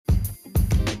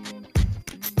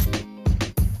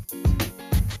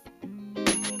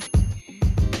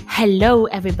Hello,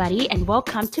 everybody, and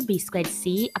welcome to B Squared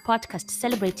C, a podcast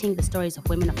celebrating the stories of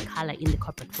women of color in the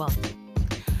corporate world.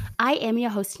 I am your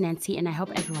host, Nancy, and I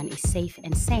hope everyone is safe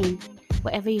and sane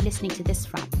wherever you're listening to this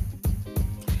from.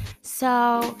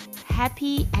 So,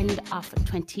 happy end of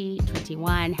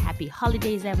 2021. Happy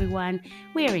holidays, everyone.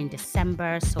 We're in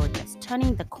December, so just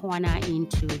turning the corner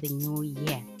into the new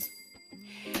year.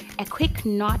 A quick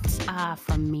note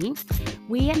from me.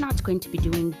 We are not going to be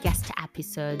doing guest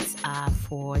episodes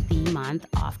for the month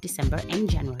of December and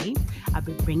January. I'll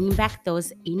be bringing back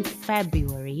those in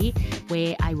February,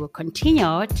 where I will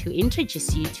continue to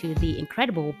introduce you to the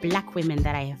incredible Black women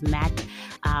that I have met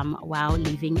while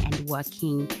living and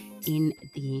working in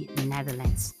the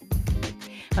Netherlands.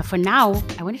 But for now,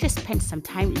 I wanted to spend some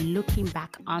time looking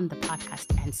back on the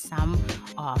podcast and some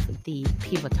of the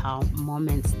pivotal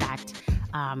moments that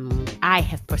I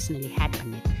have personally had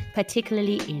on it,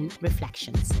 particularly in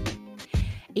reflections.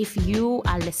 If you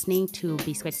are listening to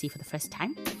B Squared C for the first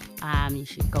time, you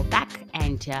should go back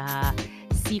and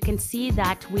you can see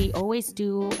that we always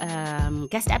do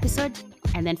guest episode.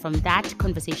 And then from that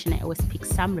conversation, I always pick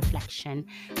some reflection,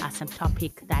 some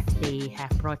topic that they have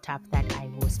brought up that I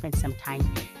will spend some time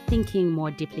thinking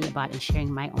more deeply about and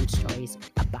sharing my own stories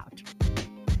about.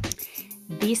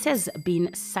 This has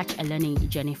been such a learning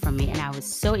journey for me, and I was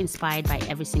so inspired by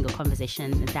every single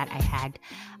conversation that I had,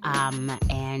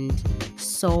 and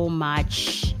so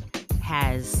much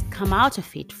has come out of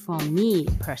it for me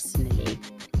personally.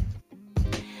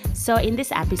 So in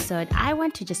this episode, I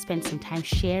want to just spend some time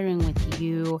sharing with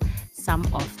you some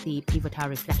of the pivotal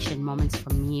reflection moments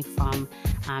for me from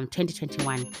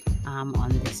 2021 on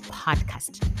this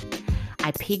podcast.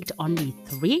 I picked only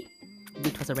 3.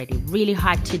 It was already really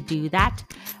hard to do that.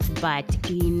 But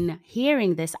in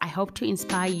hearing this, I hope to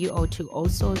inspire you all to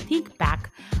also think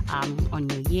back on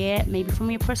your year, maybe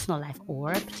from your personal life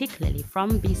or particularly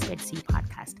from B Squared C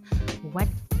podcast. What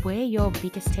were your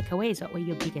biggest takeaways? What were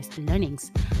your biggest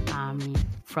learnings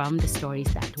from the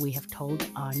stories that we have told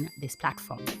on this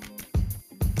platform?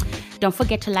 Don't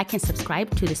forget to like and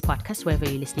subscribe to this podcast wherever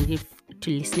you're listening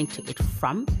to it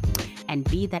from. And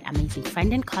be that amazing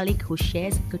friend and colleague who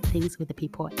shares good things with the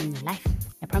people in your life.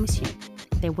 I promise you,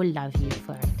 they will love you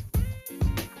for it.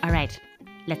 All right,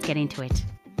 let's get into it.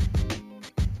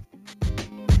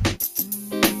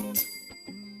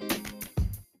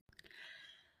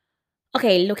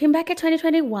 Okay, looking back at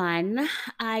 2021,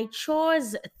 I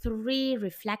chose 3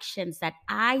 reflections that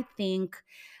I think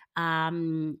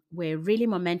were really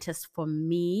momentous for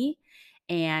me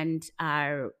and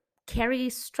are carry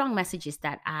strong messages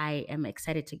that I am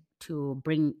excited to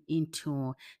bring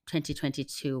into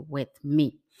 2022 with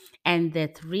me. And the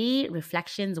 3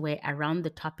 reflections were around the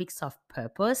topics of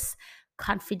purpose,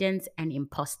 confidence, and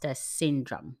imposter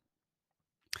syndrome.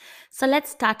 So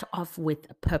let's start off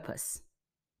with purpose.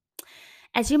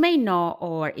 As you may know,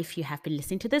 or if you have been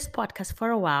listening to this podcast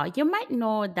for a while, you might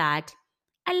know that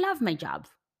I love my job.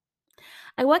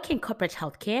 I work in corporate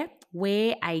healthcare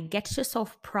where I get to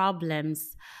solve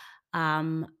problems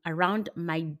around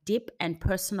my deep and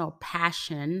personal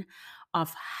passion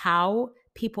of how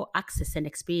people access and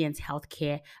experience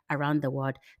healthcare around the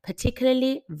world,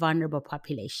 particularly vulnerable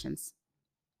populations.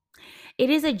 It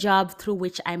is a job through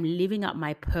which I'm living up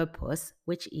my purpose,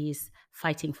 which is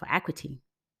fighting for equity.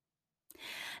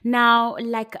 Now,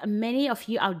 like many of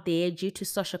you out there, due to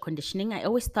social conditioning, I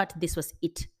always thought this was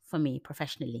it for me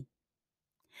professionally.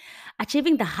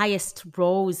 Achieving the highest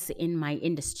roles in my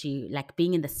industry, like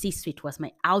being in the C-suite, was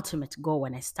my ultimate goal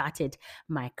when I started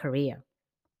my career.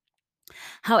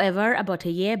 However, about a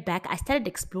year back, I started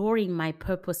exploring my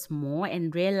purpose more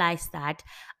and realized that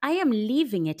I am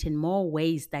living it in more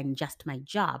ways than just my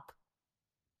job.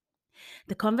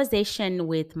 The conversation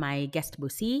with my guest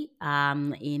Busi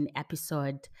in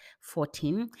episode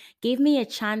 14 gave me a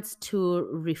chance to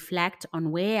reflect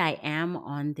on where I am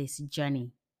on this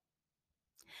journey.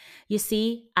 You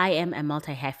see, I am a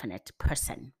multi-hyphenate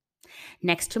person.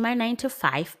 Next to my 9 to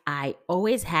 5, I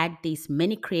always had these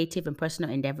many creative and personal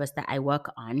endeavors that I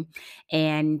work on.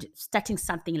 And starting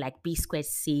something like B Squared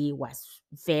C was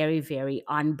very, very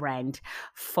on brand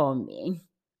for me.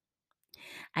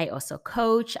 I also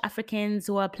coach Africans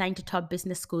who are applying to top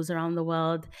business schools around the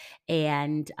world.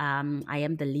 And I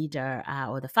am the leader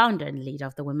or the founder and leader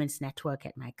of the Women's Network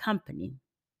at my company.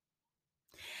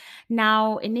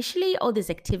 Now, initially, all these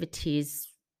activities,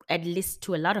 at least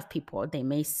to a lot of people, they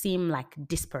may seem like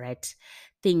disparate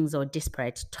things or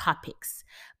disparate topics,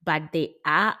 but they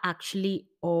are actually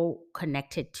all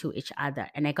connected to each other.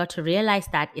 And I got to realize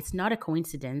that it's not a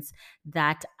coincidence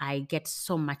that I get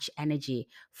so much energy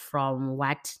from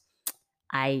what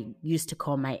I used to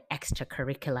call my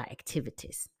extracurricular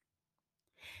activities.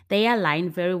 They align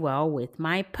very well with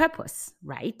my purpose,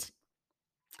 right?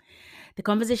 The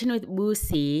conversation with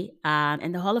Wusi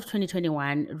and the whole of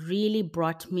 2021 really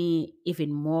brought me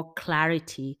even more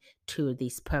clarity to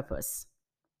this purpose.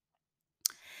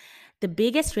 The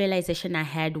biggest realization I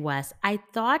had was I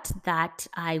thought that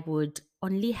I would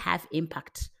only have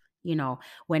impact,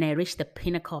 when I reach the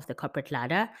pinnacle of the corporate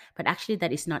ladder, but actually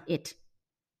that is not it.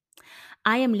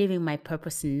 I am living my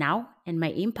purpose now, and my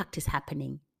impact is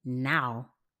happening now.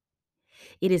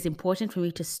 It is important for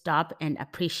me to stop and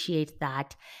appreciate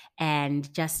that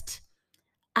and just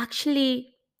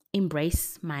actually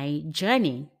embrace my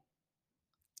journey.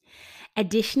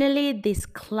 Additionally, this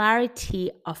clarity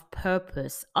of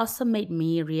purpose also made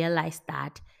me realize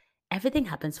that everything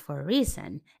happens for a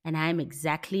reason and I am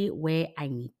exactly where I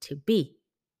need to be.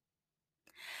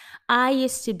 I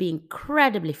used to be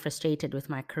incredibly frustrated with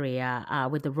my career,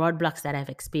 with the roadblocks that I've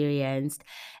experienced,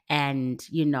 and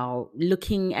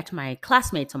looking at my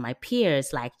classmates or my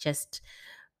peers, like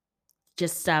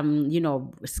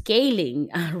scaling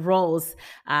roles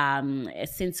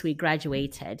since we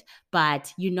graduated.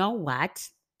 But you know what?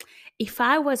 If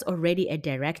I was already a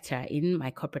director in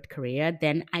my corporate career,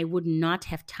 then I would not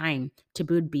have time to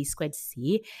build B Squared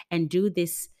C and do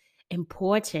this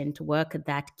important work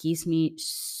that gives me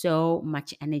so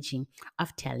much energy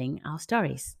of telling our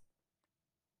stories.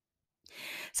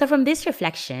 So, from this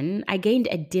reflection, I gained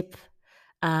a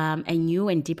new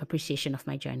and deep appreciation of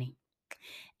my journey.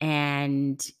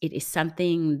 And it is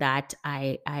something that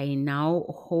I now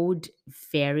hold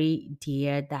very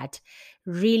dear, that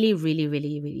really, really,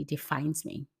 really, really defines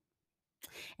me.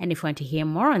 And if you want to hear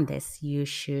more on this, you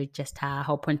should just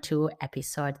hop on to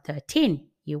episode 13.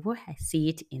 You will see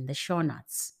it in the show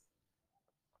notes.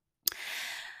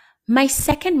 My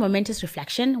second momentous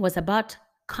reflection was about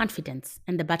confidence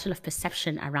and the battle of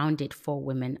perception around it for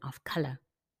women of color.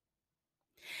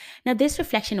 Now, this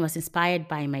reflection was inspired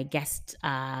by my guest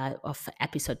of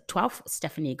episode 12,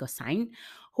 Stephanie Gosine,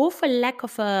 who, for lack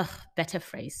of a better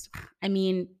phrase, I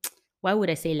mean, why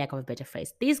would I say lack of a better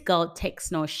phrase? This girl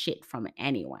takes no shit from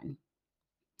anyone.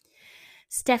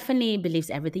 Stephanie believes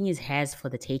everything is hers for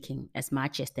the taking as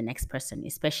much as the next person,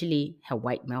 especially her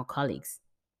white male colleagues.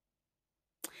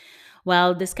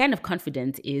 Well, this kind of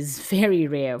confidence is very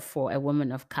rare for a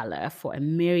woman of color for a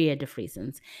myriad of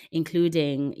reasons,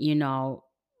 including,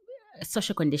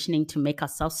 social conditioning to make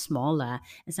ourselves smaller,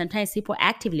 and sometimes people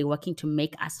actively working to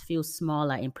make us feel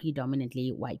smaller in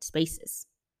predominantly white spaces.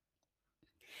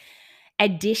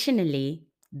 Additionally,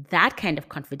 that kind of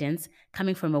confidence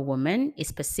coming from a woman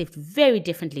is perceived very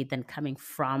differently than coming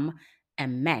from a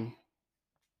man.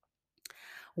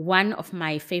 One of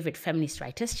my favorite feminist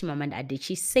writers, Chimamanda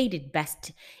Adichie, said it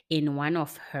best in one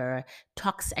of her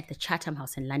talks at the Chatham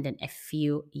House in London a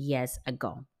few years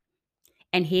ago.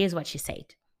 And here's what she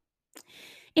said.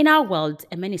 In our world,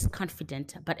 a man is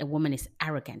confident, but a woman is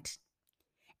arrogant.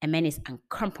 A man is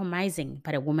uncompromising,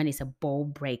 but a woman is a ball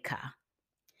breaker.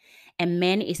 A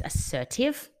man is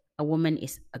assertive, a woman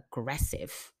is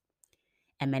aggressive.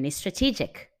 A man is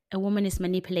strategic, a woman is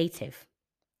manipulative.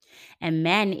 A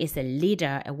man is a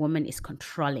leader, a woman is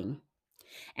controlling.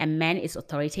 A man is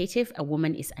authoritative, a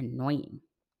woman is annoying.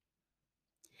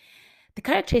 The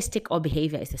characteristic or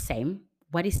behavior is the same.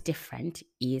 What is different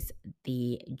is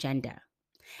the gender.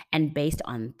 And based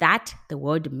on that, the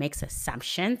world makes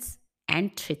assumptions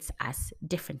and treats us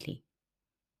differently.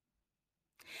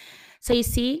 So you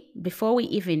see, before we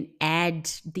even add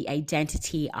the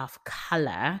identity of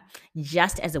color,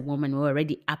 just as a woman, we're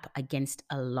already up against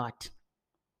a lot.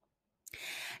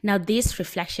 Now, this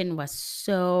reflection was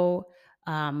so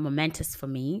momentous for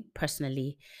me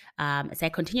personally, as I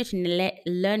continue to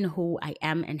learn who I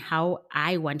am and how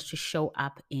I want to show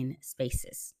up in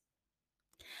spaces.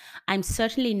 I'm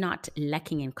certainly not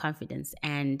lacking in confidence,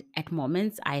 and at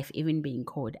moments, I've even been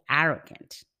called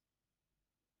arrogant.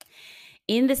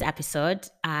 In this episode,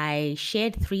 I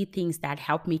shared 3 things that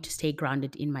helped me to stay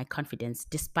grounded in my confidence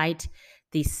despite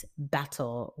this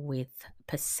battle with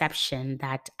perception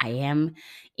that I am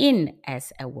in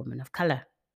as a woman of color.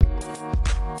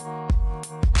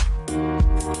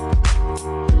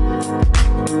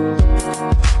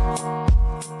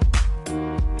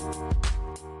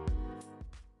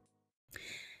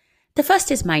 The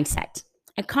first is mindset.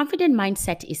 A confident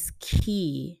mindset is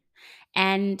key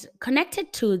and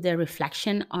connected to the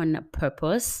reflection on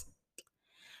purpose.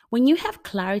 When you have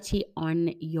clarity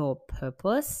on your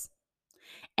purpose,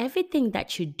 everything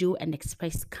that you do and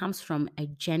express comes from a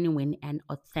genuine and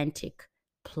authentic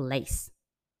place.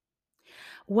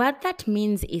 What that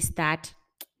means is that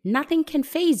nothing can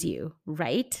faze you,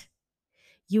 right?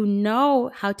 You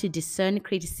know how to discern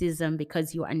criticism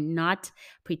because you are not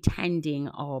pretending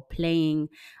or playing,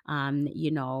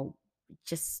 you know,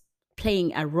 just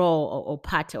playing a role or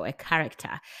part or a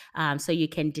character. So you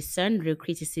can discern real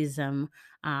criticism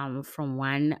from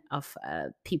one of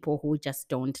people who just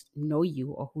don't know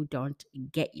you or who don't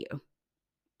get you.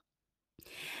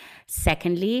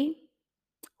 Secondly,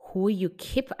 who you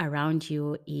keep around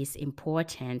you is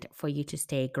important for you to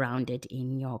stay grounded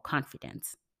in your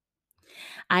confidence.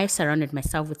 I've surrounded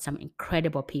myself with some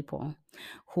incredible people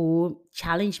who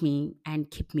challenge me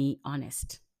and keep me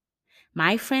honest.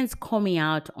 My friends call me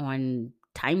out on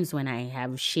times when I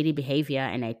have shitty behavior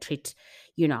and I treat,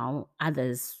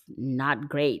 others not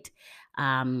great.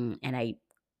 And I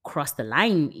cross the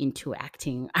line into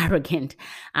acting arrogant.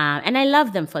 And I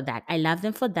love them for that. I love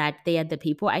them for that. They are the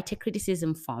people I take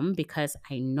criticism from because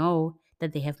I know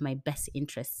that they have my best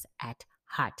interests at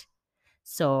heart.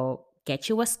 So get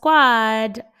you a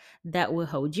squad that will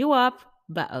hold you up,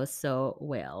 but also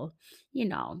will, you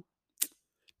know,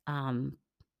 um,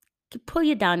 pull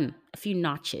you down a few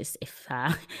notches if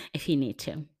if you need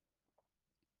to.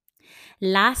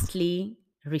 Lastly,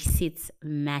 receipts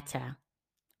matter.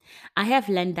 I have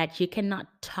learned that you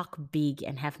cannot talk big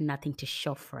and have nothing to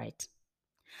show for it.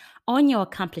 On your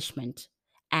accomplishment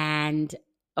and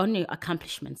on your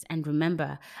accomplishments, and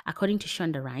remember, according to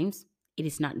Shonda Rhimes, it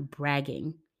is not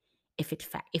bragging if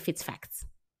it's facts.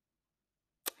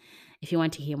 If you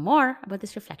want to hear more about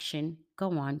this reflection,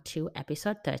 go on to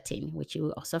episode 13, which you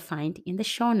will also find in the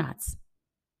show notes.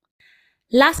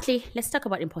 Lastly, let's talk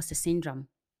about imposter syndrome.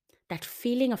 That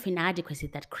feeling of inadequacy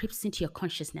that creeps into your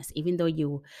consciousness, even though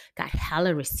you got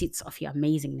hella receipts of your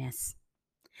amazingness.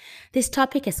 This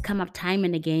topic has come up time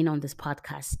and again on this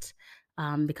podcast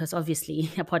because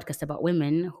obviously, a podcast about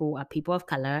women who are people of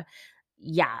color,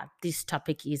 yeah, this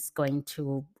topic is going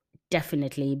to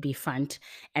definitely be front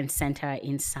and center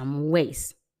in some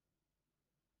ways.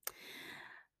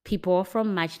 People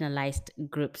from marginalized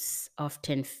groups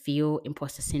often feel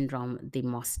imposter syndrome the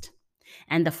most.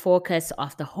 And the focus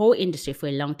of the whole industry for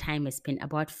a long time has been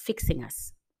about fixing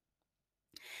us.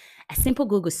 A simple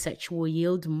Google search will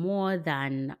yield more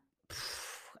than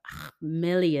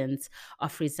millions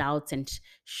of results and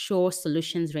show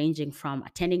solutions ranging from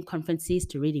attending conferences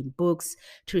to reading books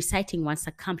to reciting one's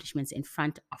accomplishments in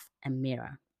front of a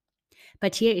mirror.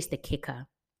 But here is the kicker: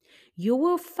 you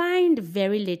will find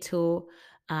very little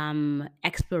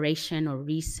exploration or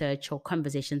research or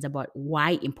conversations about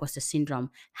why imposter syndrome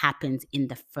happens in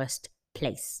the first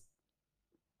place.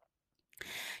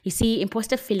 You see,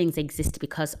 imposter feelings exist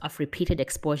because of repeated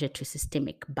exposure to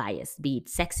systemic bias, be it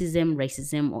sexism,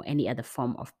 racism, or any other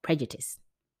form of prejudice.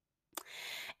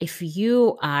 If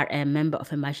you are a member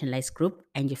of a marginalized group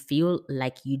and you feel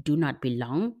like you do not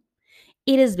belong,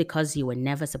 it is because you were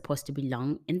never supposed to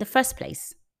belong in the first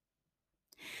place.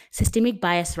 Systemic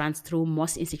bias runs through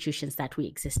most institutions that we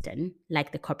exist in,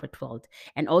 like the corporate world,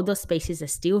 and all those spaces are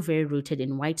still very rooted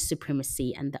in white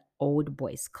supremacy and the old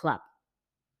boys club.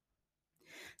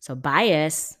 So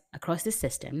bias across the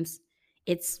systems,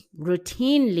 it's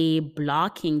routinely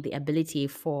blocking the ability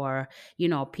for,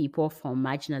 people from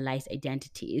marginalized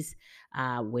identities,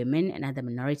 women and other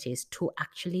minorities to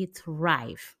actually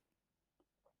thrive.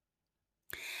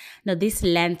 Now, this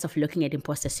lens of looking at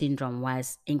imposter syndrome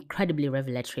was incredibly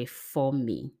revelatory for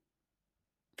me.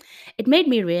 It made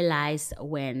me realize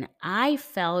when I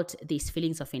felt these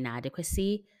feelings of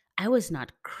inadequacy, I was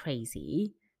not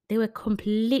crazy. They were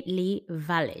completely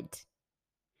valid.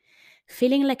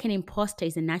 Feeling like an imposter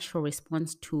is a natural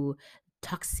response to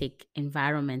toxic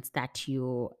environments that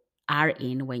you are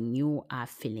in when you are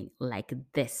feeling like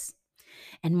this.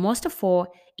 And most of all,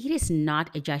 it is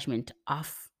not a judgment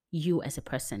of you as a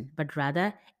person, but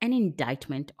rather an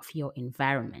indictment of your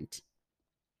environment.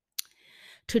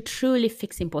 To truly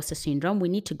fix imposter syndrome, we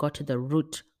need to go to the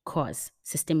root cause: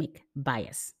 systemic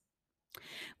bias.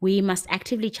 We must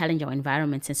actively challenge our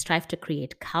environments and strive to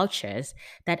create cultures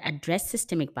that address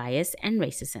systemic bias and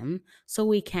racism so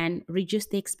we can reduce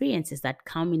the experiences that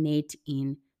culminate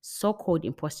in so called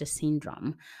imposter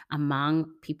syndrome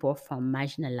among people from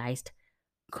marginalized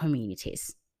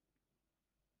communities.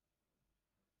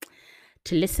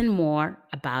 To listen more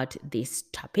about this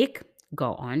topic,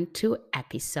 go on to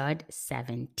episode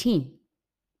 17.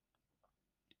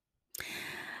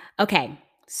 Okay,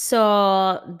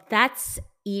 so that's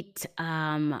it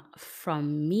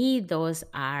from me. Those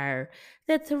are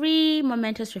the three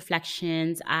momentous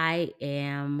reflections I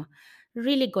am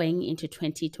really going into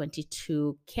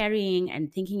 2022 carrying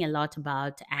and thinking a lot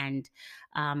about, and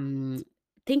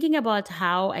thinking about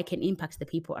how I can impact the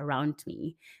people around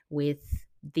me with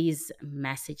these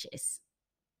messages.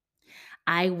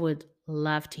 I would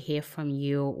love to hear from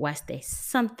you. Was there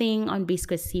something on B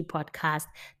Square C podcast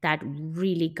that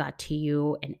really got to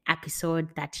you, an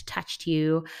episode that touched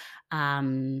you?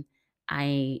 Um,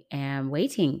 I am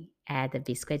waiting at the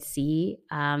B Squared C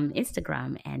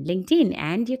Instagram and LinkedIn.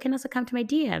 And you can also come to my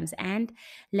DMs and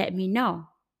let me know.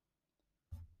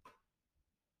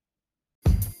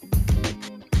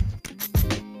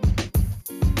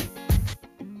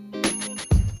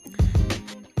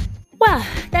 Well,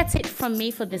 that's it from me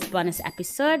for this bonus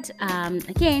episode.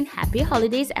 Again, happy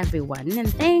holidays, everyone.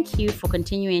 And thank you for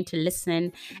continuing to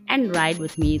listen and ride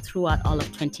with me throughout all of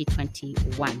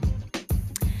 2021.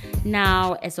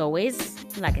 Now, as always,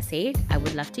 like I said, I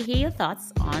would love to hear your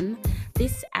thoughts on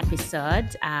this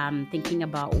episode. Thinking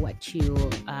about what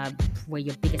were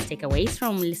your biggest takeaways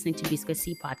from listening to B Square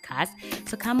C podcast.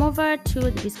 So come over to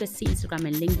the B Square C Instagram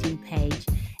and LinkedIn page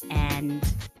and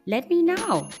let me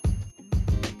know.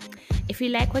 If you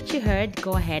like what you heard,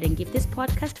 go ahead and give this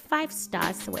podcast 5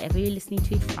 stars wherever you're listening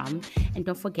to it from. And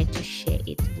don't forget to share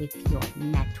it with your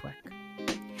network.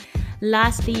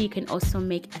 Lastly, you can also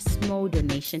make a small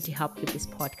donation to help keep this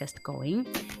podcast going.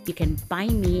 You can buy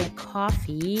me a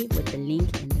coffee with the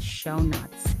link in the show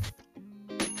notes.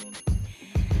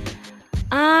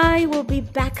 I will be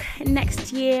back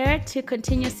next year to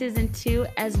continue season 2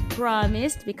 as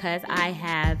promised, because I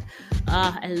have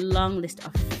a long list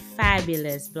of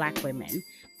fabulous Black women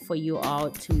for you all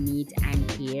to meet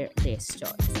and hear their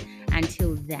stories.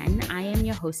 Until then, I am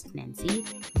your host, Nancy.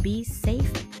 Be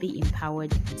safe, be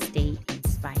empowered, and stay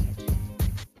inspired.